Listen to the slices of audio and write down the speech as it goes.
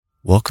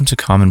Welcome to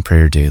Common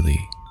Prayer Daily,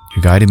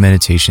 your guided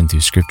meditation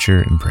through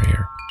scripture and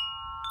prayer.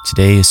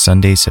 Today is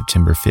Sunday,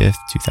 September 5th,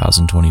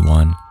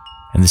 2021,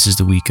 and this is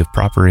the week of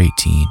Proper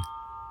 18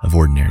 of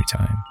Ordinary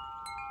Time.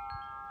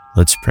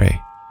 Let's pray.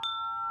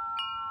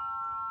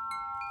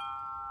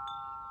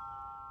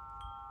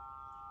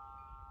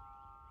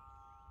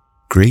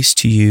 Grace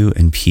to you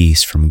and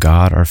peace from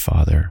God our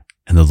Father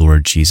and the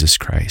Lord Jesus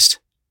Christ.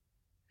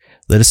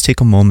 Let us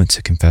take a moment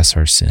to confess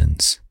our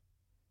sins.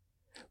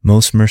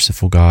 Most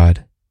merciful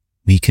God,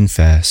 we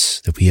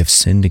confess that we have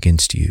sinned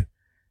against you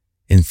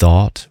in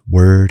thought,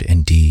 word,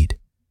 and deed,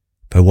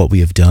 by what we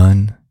have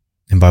done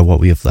and by what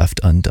we have left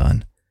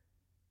undone.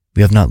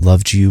 We have not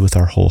loved you with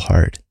our whole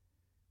heart.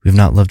 We have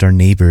not loved our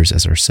neighbors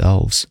as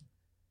ourselves.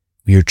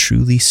 We are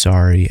truly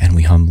sorry and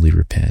we humbly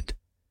repent.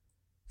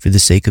 For the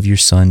sake of your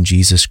Son,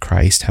 Jesus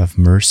Christ, have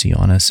mercy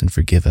on us and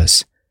forgive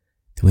us,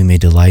 that we may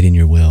delight in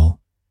your will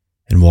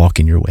and walk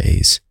in your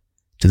ways,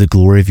 to the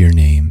glory of your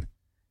name.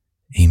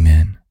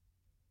 Amen.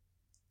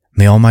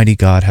 May Almighty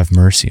God have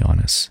mercy on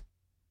us,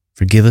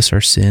 forgive us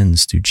our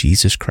sins through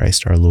Jesus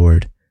Christ our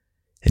Lord,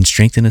 and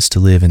strengthen us to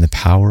live in the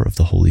power of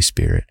the Holy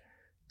Spirit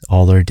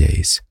all our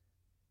days.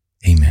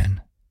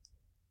 Amen.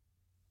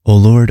 O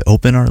Lord,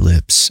 open our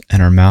lips,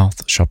 and our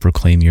mouth shall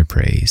proclaim your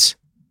praise.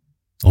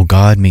 O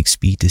God, make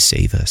speed to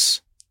save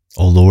us.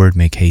 O Lord,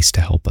 make haste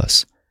to help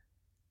us.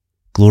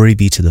 Glory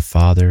be to the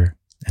Father,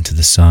 and to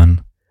the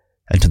Son,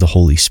 and to the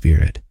Holy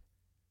Spirit,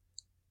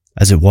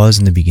 as it was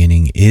in the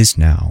beginning, is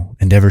now,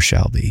 and ever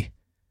shall be,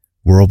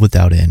 world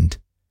without end.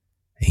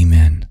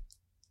 Amen.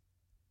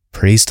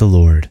 Praise the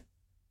Lord.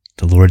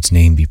 The Lord's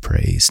name be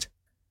praised.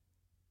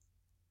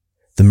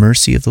 The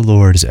mercy of the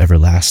Lord is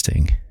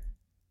everlasting.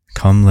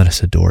 Come, let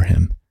us adore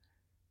him.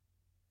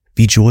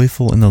 Be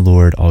joyful in the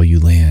Lord, all you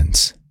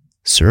lands.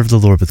 Serve the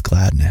Lord with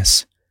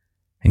gladness,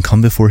 and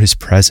come before his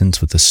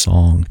presence with a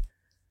song.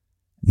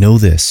 Know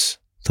this,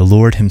 the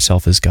Lord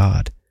himself is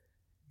God.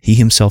 He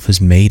himself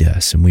has made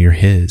us, and we are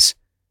his.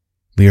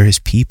 We are his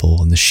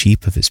people and the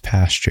sheep of his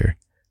pasture.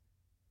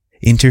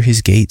 Enter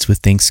his gates with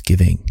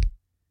thanksgiving.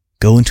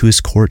 Go into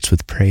his courts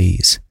with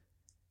praise.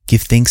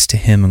 Give thanks to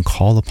him and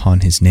call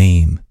upon his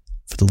name,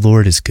 for the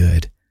Lord is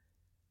good.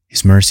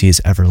 His mercy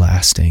is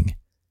everlasting,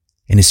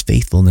 and his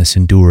faithfulness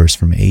endures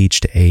from age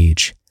to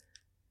age.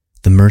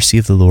 The mercy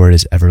of the Lord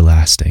is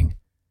everlasting.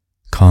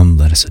 Come,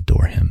 let us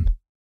adore him.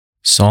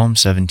 Psalm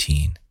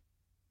 17.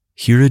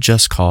 Hear a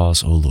just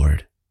cause, O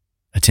Lord.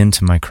 Attend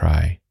to my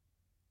cry.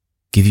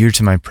 Give ear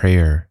to my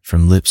prayer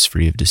from lips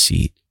free of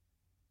deceit.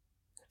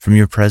 From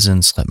your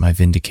presence let my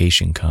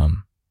vindication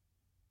come.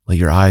 Let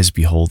your eyes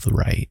behold the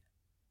right.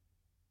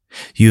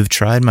 You have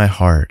tried my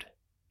heart.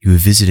 You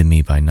have visited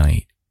me by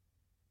night.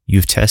 You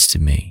have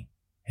tested me,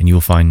 and you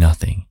will find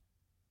nothing.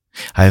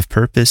 I have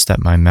purposed that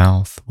my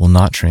mouth will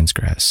not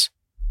transgress.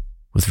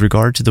 With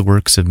regard to the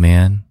works of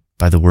man,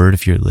 by the word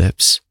of your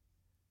lips,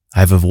 I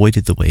have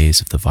avoided the ways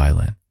of the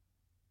violent.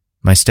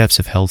 My steps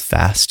have held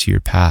fast to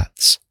your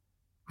paths.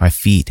 My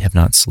feet have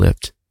not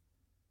slipped.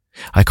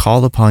 I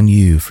call upon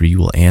you, for you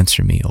will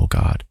answer me, O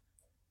God.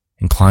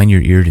 Incline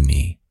your ear to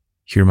me.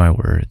 Hear my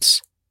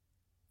words.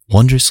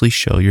 Wondrously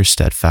show your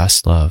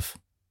steadfast love,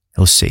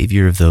 O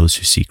Savior of those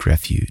who seek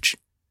refuge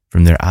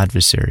from their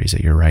adversaries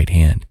at your right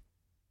hand.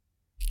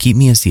 Keep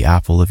me as the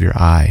apple of your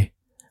eye.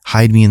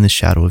 Hide me in the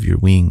shadow of your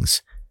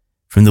wings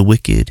from the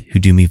wicked who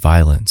do me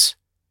violence,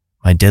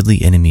 my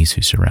deadly enemies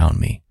who surround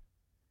me.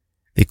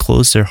 They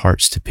close their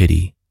hearts to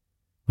pity.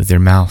 With their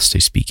mouths they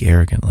speak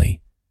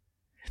arrogantly.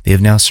 They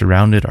have now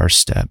surrounded our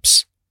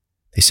steps.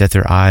 They set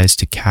their eyes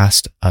to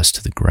cast us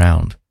to the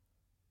ground.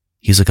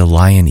 He is like a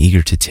lion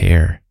eager to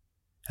tear,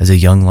 as a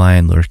young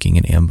lion lurking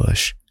in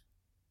ambush.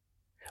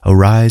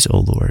 Arise, O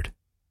Lord.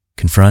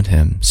 Confront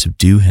him,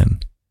 subdue him.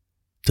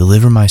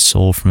 Deliver my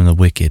soul from the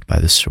wicked by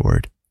the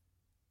sword.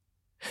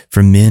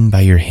 From men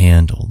by your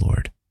hand, O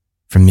Lord.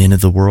 From men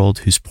of the world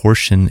whose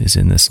portion is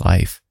in this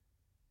life.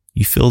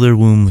 You fill their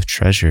womb with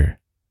treasure.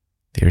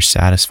 They are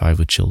satisfied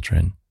with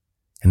children,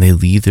 and they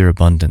leave their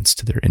abundance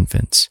to their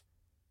infants.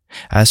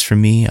 As for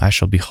me, I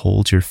shall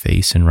behold your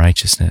face in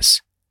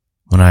righteousness.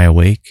 When I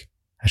awake,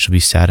 I shall be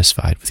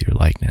satisfied with your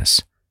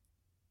likeness.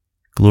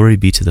 Glory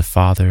be to the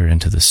Father,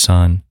 and to the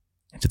Son,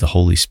 and to the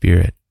Holy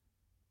Spirit,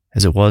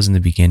 as it was in the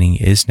beginning,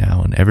 is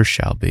now, and ever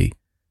shall be,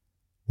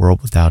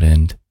 world without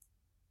end.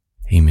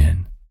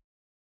 Amen.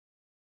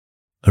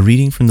 A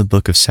reading from the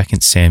book of 2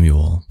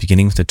 Samuel,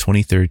 beginning with the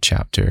 23rd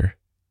chapter,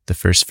 the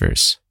first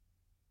verse.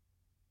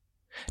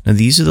 Now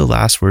these are the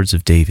last words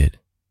of David,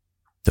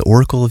 the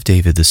oracle of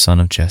David the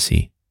son of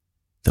Jesse,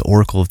 the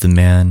oracle of the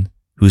man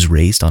who is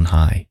raised on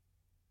high,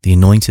 the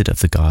anointed of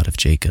the God of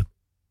Jacob,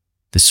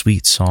 the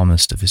sweet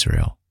psalmist of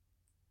Israel.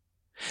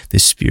 The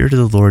Spirit of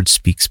the Lord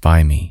speaks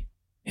by me,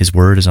 his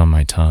word is on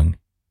my tongue.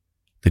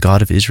 The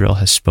God of Israel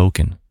has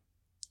spoken,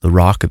 the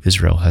rock of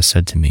Israel has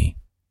said to me,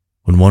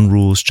 when one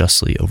rules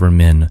justly over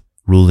men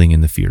ruling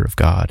in the fear of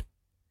God,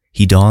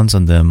 he dawns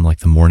on them like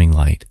the morning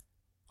light,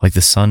 like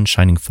the sun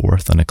shining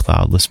forth on a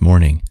cloudless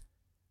morning,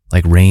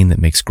 like rain that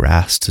makes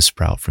grass to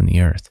sprout from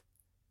the earth.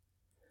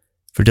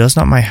 For does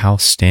not my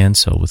house stand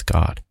so with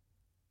God?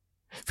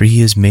 For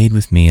he has made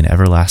with me an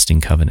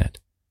everlasting covenant,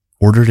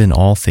 ordered in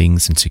all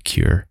things and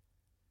secure.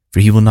 For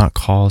he will not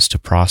cause to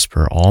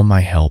prosper all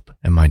my help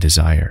and my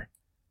desire.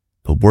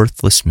 But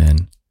worthless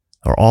men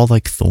are all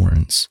like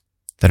thorns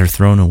that are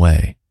thrown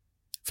away,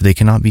 for they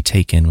cannot be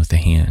taken with the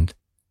hand.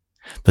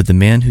 But the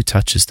man who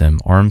touches them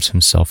arms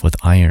himself with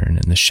iron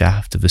and the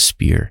shaft of a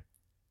spear,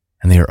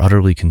 and they are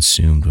utterly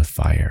consumed with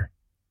fire.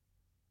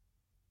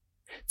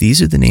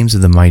 These are the names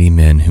of the mighty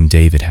men whom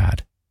David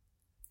had.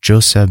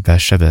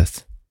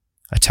 Joseph-Basshebeth,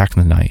 a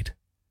Tachmonite.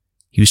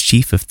 He was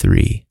chief of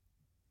 3.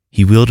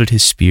 He wielded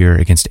his spear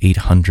against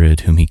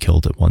 800 whom he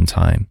killed at one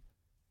time.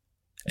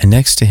 And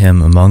next to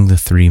him among the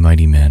 3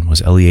 mighty men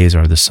was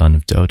Eleazar the son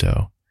of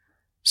Dodo,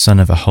 son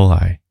of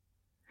Aholai.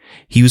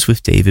 He was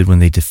with David when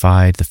they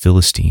defied the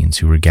Philistines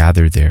who were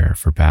gathered there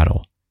for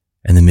battle,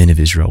 and the men of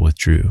Israel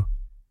withdrew.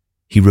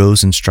 He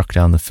rose and struck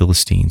down the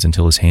Philistines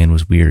until his hand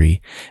was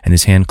weary, and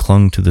his hand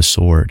clung to the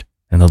sword,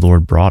 and the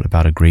Lord brought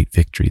about a great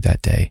victory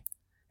that day,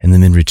 and the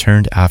men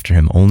returned after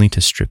him only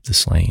to strip the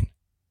slain.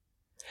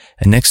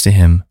 And next to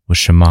him was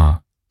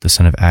Shammah, the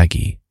son of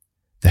Agi,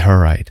 the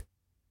Harite.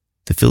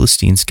 The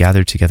Philistines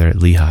gathered together at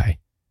Lehi,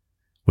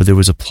 where there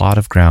was a plot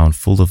of ground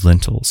full of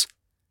lentils,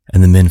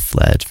 and the men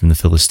fled from the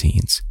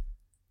Philistines.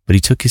 But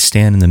he took his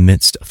stand in the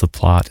midst of the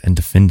plot and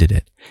defended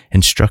it,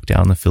 and struck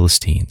down the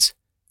Philistines,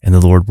 and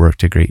the Lord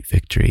worked a great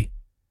victory.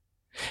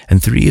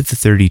 And 3 of the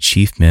 30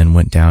 chief men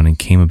went down and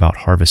came about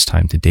harvest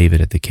time to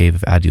David at the cave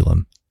of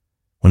Adullam,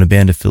 when a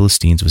band of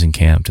Philistines was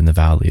encamped in the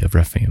valley of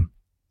Rephaim.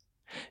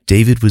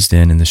 David was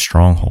then in the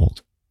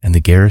stronghold, and the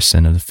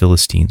garrison of the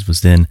Philistines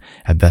was then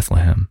at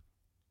Bethlehem.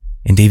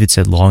 And David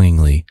said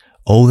longingly,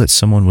 "Oh, that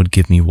someone would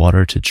give me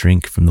water to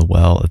drink from the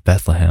well of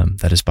Bethlehem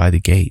that is by the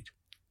gate."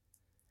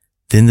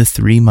 Then the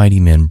 3 mighty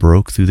men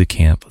broke through the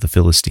camp of the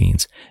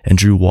Philistines and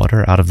drew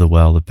water out of the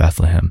well of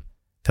Bethlehem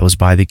that was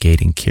by the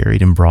gate and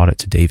carried and brought it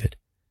to David.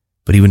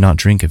 But he would not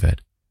drink of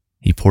it.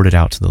 He poured it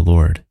out to the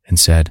Lord and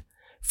said,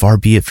 "Far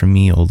be it from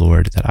me, O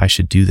Lord, that I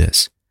should do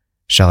this.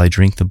 Shall I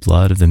drink the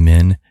blood of the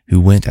men who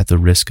went at the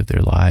risk of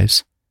their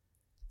lives?"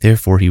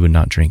 Therefore he would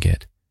not drink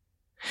it.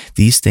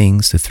 These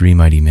things the 3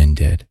 mighty men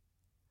did.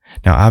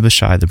 Now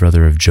Abishai the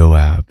brother of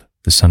Joab,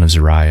 the son of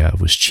Zeruiah,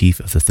 was chief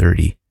of the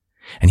 30,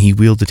 and he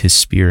wielded his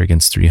spear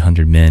against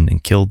 300 men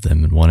and killed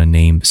them and won a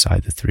name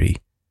beside the 3.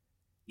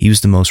 He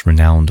was the most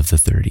renowned of the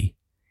 30,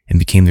 and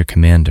became their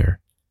commander,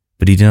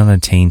 but he did not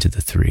attain to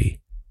the 3.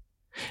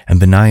 And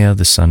Benaiah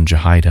the son of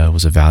Jehoiada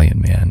was a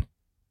valiant man.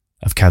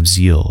 Of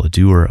Kabzeel, a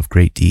doer of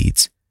great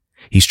deeds,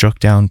 he struck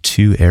down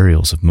 2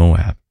 Ariels of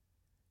Moab.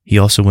 He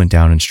also went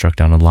down and struck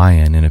down a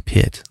lion in a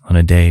pit on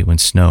a day when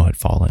snow had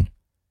fallen.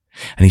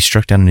 And he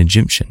struck down an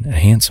Egyptian, a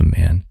handsome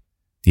man.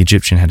 The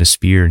Egyptian had a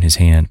spear in his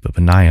hand, but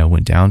Benaiah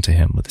went down to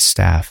him with a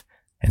staff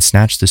and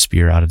snatched the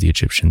spear out of the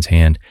Egyptian's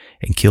hand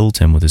and killed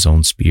him with his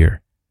own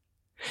spear.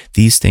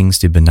 These things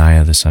did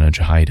Benaiah the son of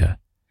Jehoiada,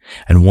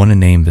 and won a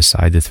name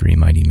beside the 3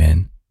 mighty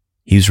men.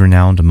 He was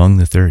renowned among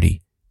the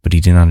 30, but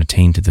he did not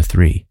attain to the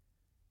 3,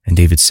 and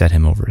David set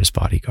him over his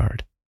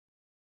bodyguard.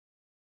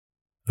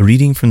 A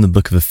reading from the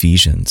book of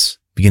Ephesians,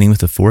 beginning with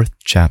the 4th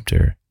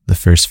chapter, the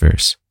 1st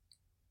verse.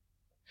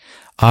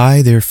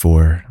 I,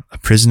 therefore, a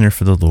prisoner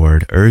for the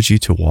Lord, urge you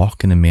to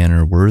walk in a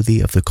manner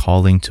worthy of the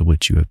calling to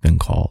which you have been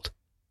called,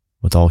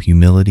 with all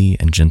humility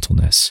and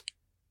gentleness,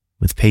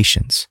 with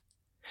patience,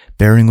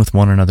 bearing with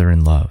one another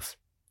in love,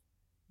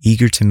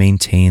 eager to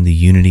maintain the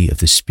unity of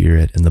the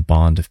Spirit in the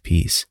bond of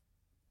peace.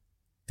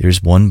 There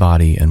is one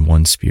body and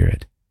one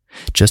Spirit,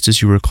 just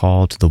as you were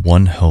called to the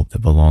one hope that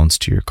belongs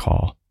to your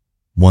call,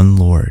 one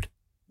Lord,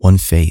 one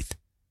faith,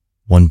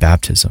 one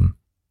baptism,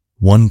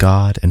 one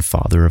God and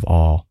Father of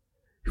all,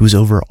 who is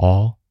over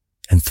all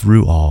and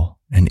through all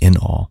and in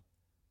all.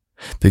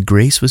 But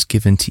grace was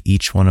given to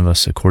each one of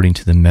us according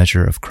to the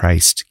measure of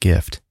Christ's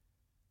gift.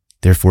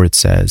 Therefore it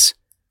says,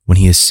 when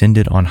he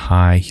ascended on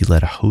high, he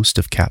led a host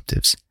of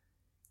captives,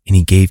 and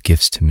he gave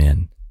gifts to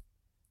men.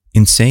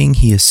 In saying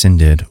he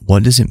ascended,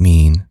 what does it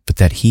mean but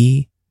that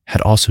he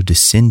had also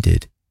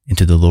descended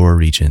into the lower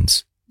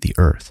regions, the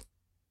earth?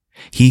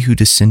 He who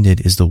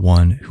descended is the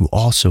one who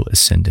also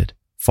ascended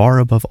far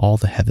above all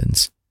the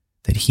heavens,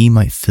 that he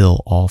might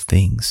fill all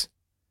things.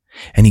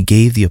 And he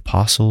gave the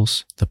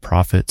apostles, the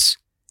prophets,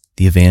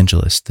 the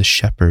evangelists, the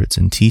shepherds,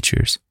 and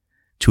teachers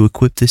to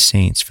equip the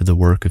saints for the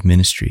work of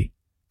ministry,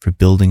 for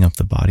building up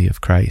the body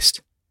of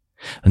Christ,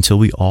 until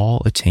we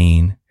all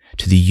attain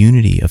to the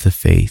unity of the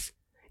faith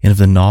and of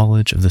the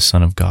knowledge of the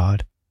Son of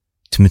God,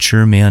 to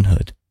mature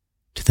manhood,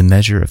 to the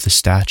measure of the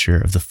stature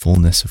of the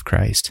fullness of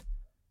Christ,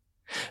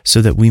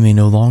 so that we may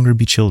no longer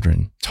be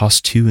children,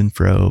 tossed to and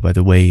fro by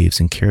the waves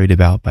and carried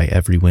about by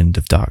every wind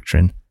of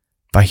doctrine,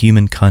 by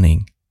human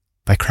cunning,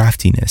 by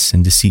craftiness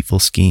and deceitful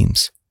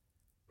schemes.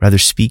 Rather,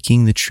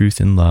 speaking the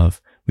truth in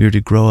love, we are to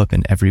grow up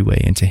in every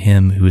way into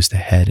Him who is the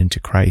head, into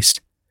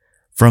Christ,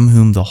 from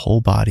whom the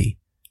whole body,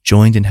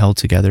 joined and held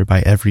together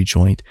by every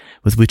joint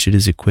with which it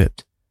is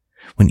equipped,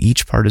 when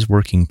each part is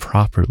working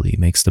properly,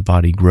 makes the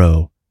body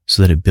grow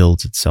so that it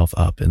builds itself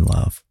up in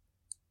love.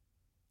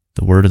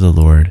 The word of the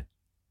Lord.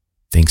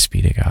 Thanks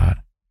be to God.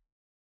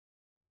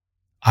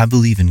 I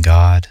believe in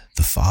God,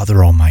 the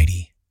Father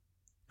Almighty,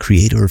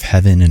 creator of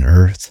heaven and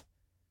earth.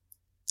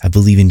 I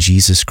believe in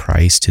Jesus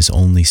Christ, his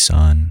only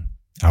Son,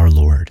 our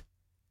Lord.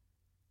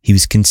 He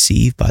was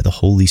conceived by the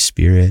Holy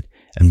Spirit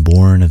and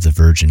born of the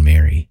Virgin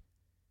Mary.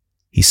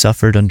 He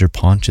suffered under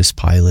Pontius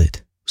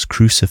Pilate, was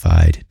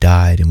crucified,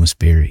 died, and was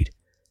buried.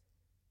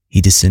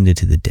 He descended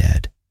to the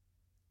dead.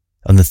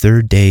 On the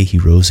third day he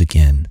rose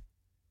again.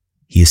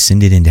 He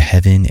ascended into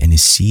heaven and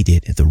is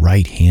seated at the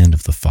right hand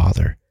of the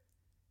Father.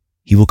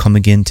 He will come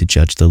again to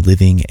judge the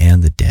living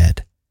and the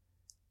dead.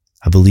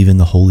 I believe in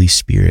the Holy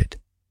Spirit,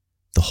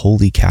 the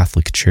Holy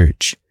Catholic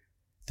Church,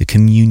 the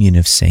communion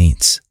of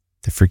saints,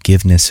 the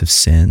forgiveness of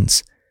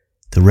sins,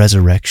 the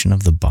resurrection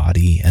of the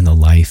body, and the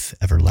life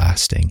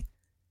everlasting.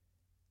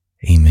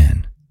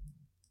 Amen.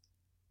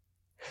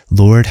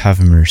 Lord, have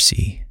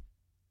mercy.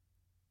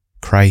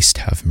 Christ,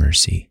 have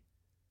mercy.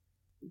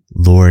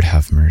 Lord,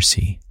 have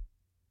mercy.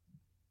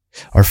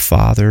 Our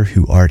Father,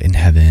 who art in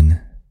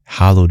heaven,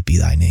 hallowed be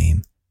thy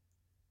name.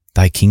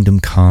 Thy kingdom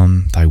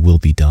come, thy will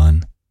be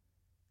done,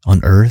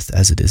 on earth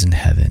as it is in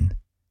heaven.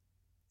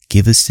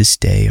 Give us this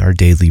day our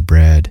daily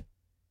bread,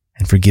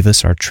 and forgive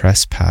us our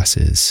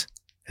trespasses,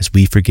 as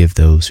we forgive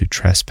those who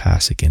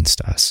trespass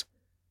against us.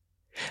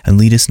 And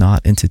lead us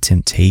not into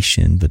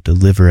temptation, but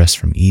deliver us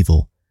from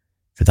evil.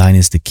 For thine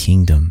is the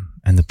kingdom,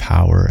 and the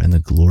power, and the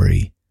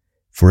glory,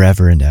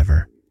 forever and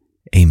ever.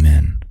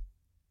 Amen.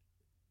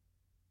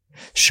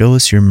 Show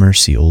us your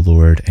mercy, O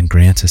Lord, and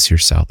grant us your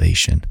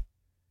salvation.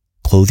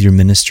 Clothe your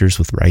ministers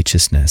with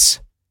righteousness.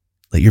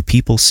 Let your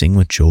people sing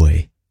with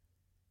joy.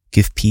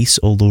 Give peace,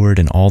 O Lord,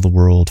 in all the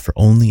world, for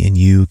only in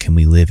you can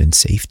we live in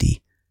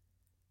safety.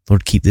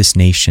 Lord, keep this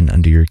nation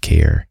under your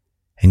care,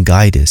 and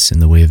guide us in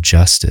the way of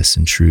justice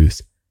and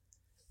truth.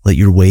 Let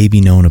your way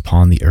be known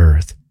upon the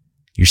earth,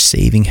 your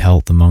saving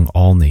health among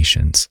all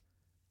nations.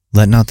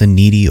 Let not the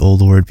needy, O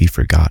Lord, be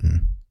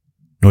forgotten,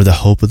 nor the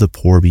hope of the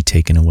poor be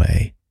taken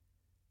away.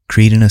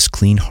 Create in us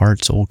clean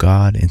hearts, O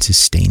God, and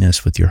sustain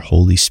us with your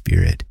Holy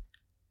Spirit.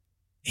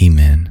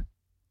 Amen.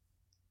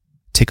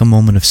 Take a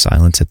moment of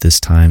silence at this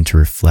time to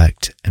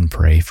reflect and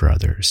pray for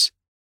others.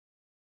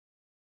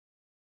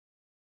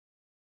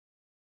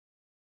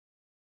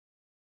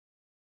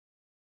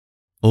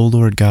 O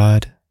Lord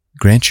God,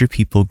 grant your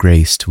people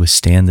grace to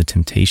withstand the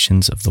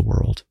temptations of the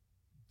world,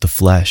 the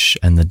flesh,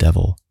 and the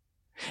devil,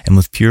 and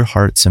with pure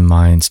hearts and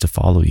minds to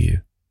follow you,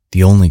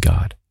 the only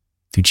God,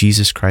 through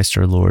Jesus Christ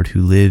our Lord,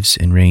 who lives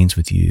and reigns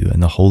with you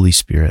and the Holy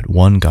Spirit,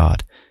 one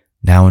God,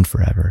 now and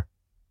forever.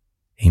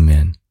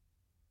 Amen.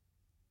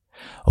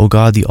 O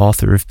God, the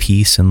author of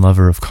peace and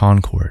lover of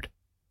concord,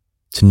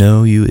 to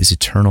know you is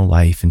eternal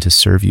life, and to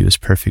serve you is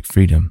perfect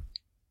freedom.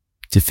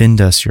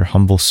 Defend us, your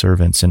humble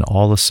servants, in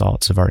all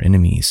assaults of our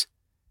enemies,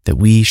 that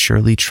we,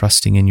 surely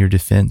trusting in your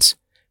defense,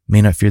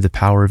 may not fear the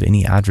power of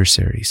any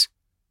adversaries,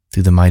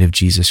 through the might of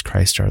Jesus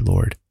Christ our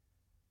Lord.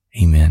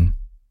 Amen.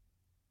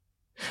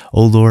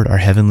 O Lord, our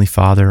heavenly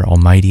Father,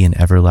 almighty and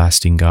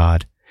everlasting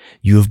God,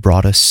 you have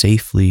brought us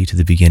safely to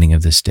the beginning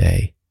of this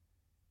day.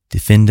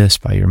 Defend us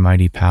by your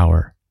mighty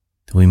power,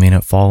 that we may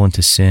not fall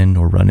into sin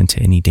or run into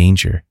any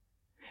danger,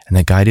 and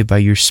that guided by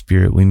your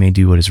Spirit we may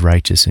do what is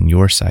righteous in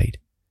your sight,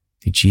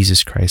 through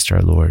Jesus Christ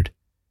our Lord.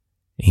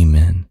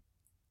 Amen.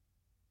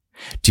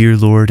 Dear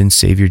Lord and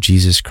Savior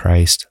Jesus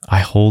Christ, I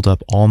hold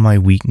up all my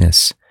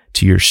weakness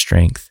to your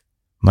strength,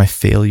 my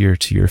failure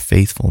to your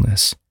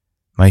faithfulness,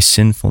 my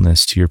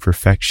sinfulness to your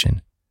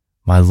perfection,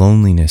 my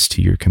loneliness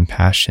to your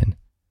compassion,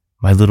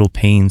 my little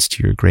pains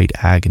to your great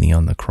agony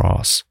on the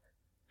cross.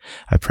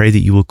 I pray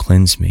that you will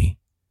cleanse me,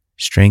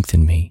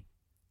 strengthen me,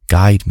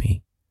 guide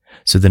me,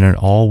 so that in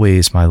all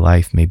ways my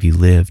life may be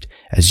lived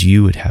as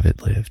you would have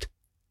it lived,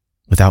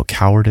 without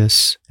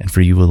cowardice and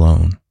for you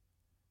alone.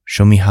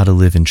 Show me how to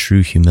live in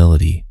true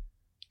humility,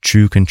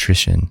 true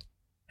contrition,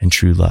 and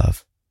true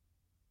love.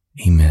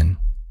 Amen.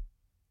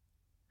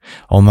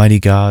 Almighty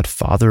God,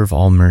 Father of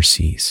all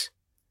mercies,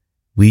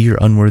 we, your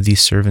unworthy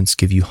servants,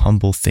 give you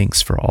humble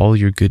thanks for all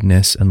your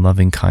goodness and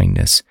loving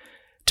kindness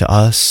to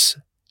us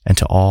and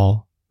to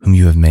all whom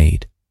you have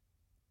made.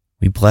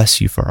 We bless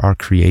you for our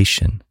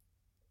creation,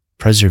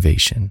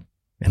 preservation,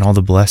 and all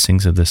the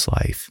blessings of this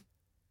life,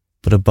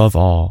 but above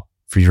all,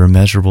 for your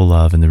immeasurable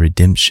love and the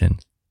redemption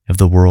of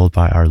the world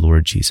by our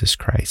Lord Jesus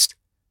Christ,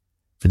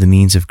 for the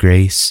means of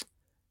grace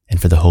and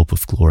for the hope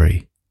of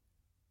glory.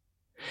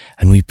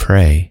 And we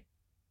pray,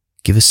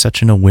 give us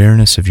such an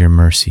awareness of your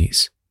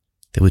mercies,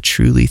 that with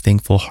truly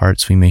thankful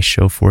hearts we may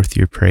show forth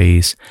your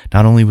praise,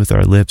 not only with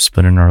our lips,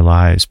 but in our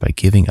lives, by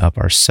giving up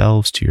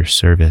ourselves to your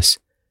service,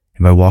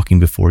 and by walking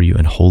before you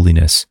in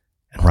holiness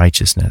and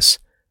righteousness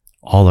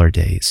all our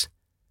days.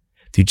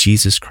 Through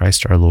Jesus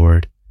Christ our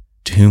Lord,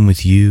 to whom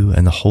with you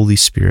and the Holy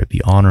Spirit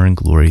be honor and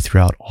glory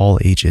throughout all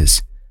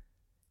ages.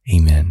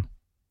 Amen.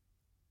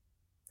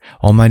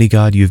 Almighty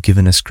God, you have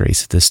given us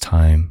grace at this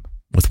time,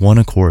 with one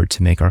accord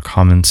to make our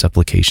common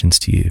supplications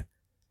to you.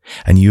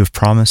 And you have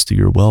promised through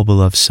your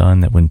well-beloved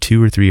Son that when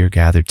 2 or 3 are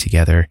gathered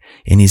together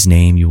in his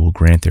name, you will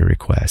grant their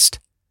request.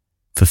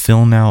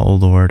 Fulfill now, O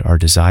Lord, our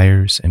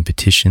desires and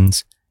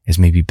petitions as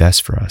may be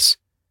best for us,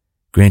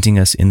 granting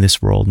us in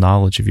this world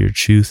knowledge of your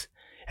truth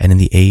and in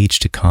the age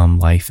to come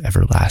life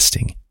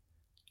everlasting.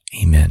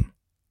 Amen.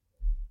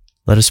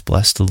 Let us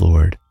bless the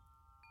Lord.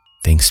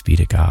 Thanks be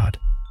to God.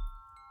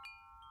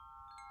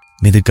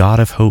 May the God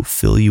of hope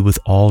fill you with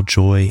all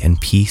joy and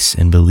peace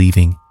in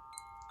believing,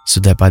 so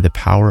that by the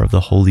power of the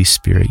Holy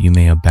Spirit you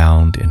may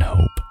abound in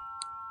hope.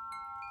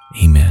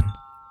 Amen.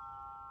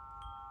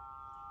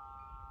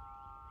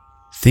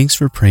 Thanks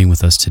for praying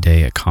with us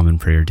today at Common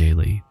Prayer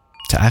Daily.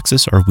 To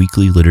access our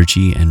weekly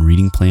liturgy and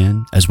reading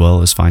plan, as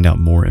well as find out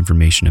more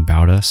information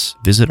about us,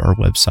 visit our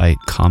website,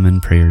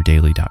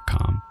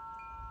 commonprayerdaily.com.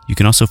 You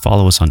can also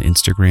follow us on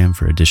Instagram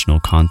for additional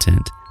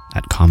content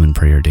at Common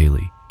Prayer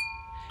Daily.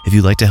 If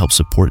you'd like to help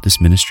support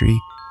this ministry,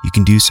 you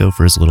can do so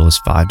for as little as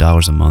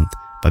 $5 a month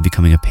by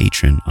becoming a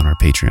patron on our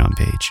Patreon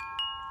page.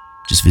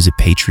 Just visit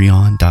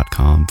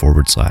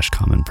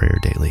patreon.com/Common Prayer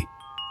Daily.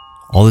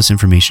 All this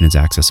information is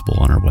accessible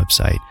on our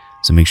website,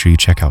 so make sure you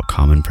check out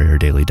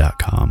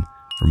commonprayerdaily.com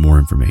for more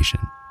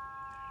information.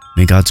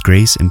 May God's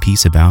grace and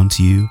peace abound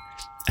to you,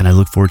 and I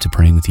look forward to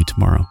praying with you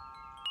tomorrow.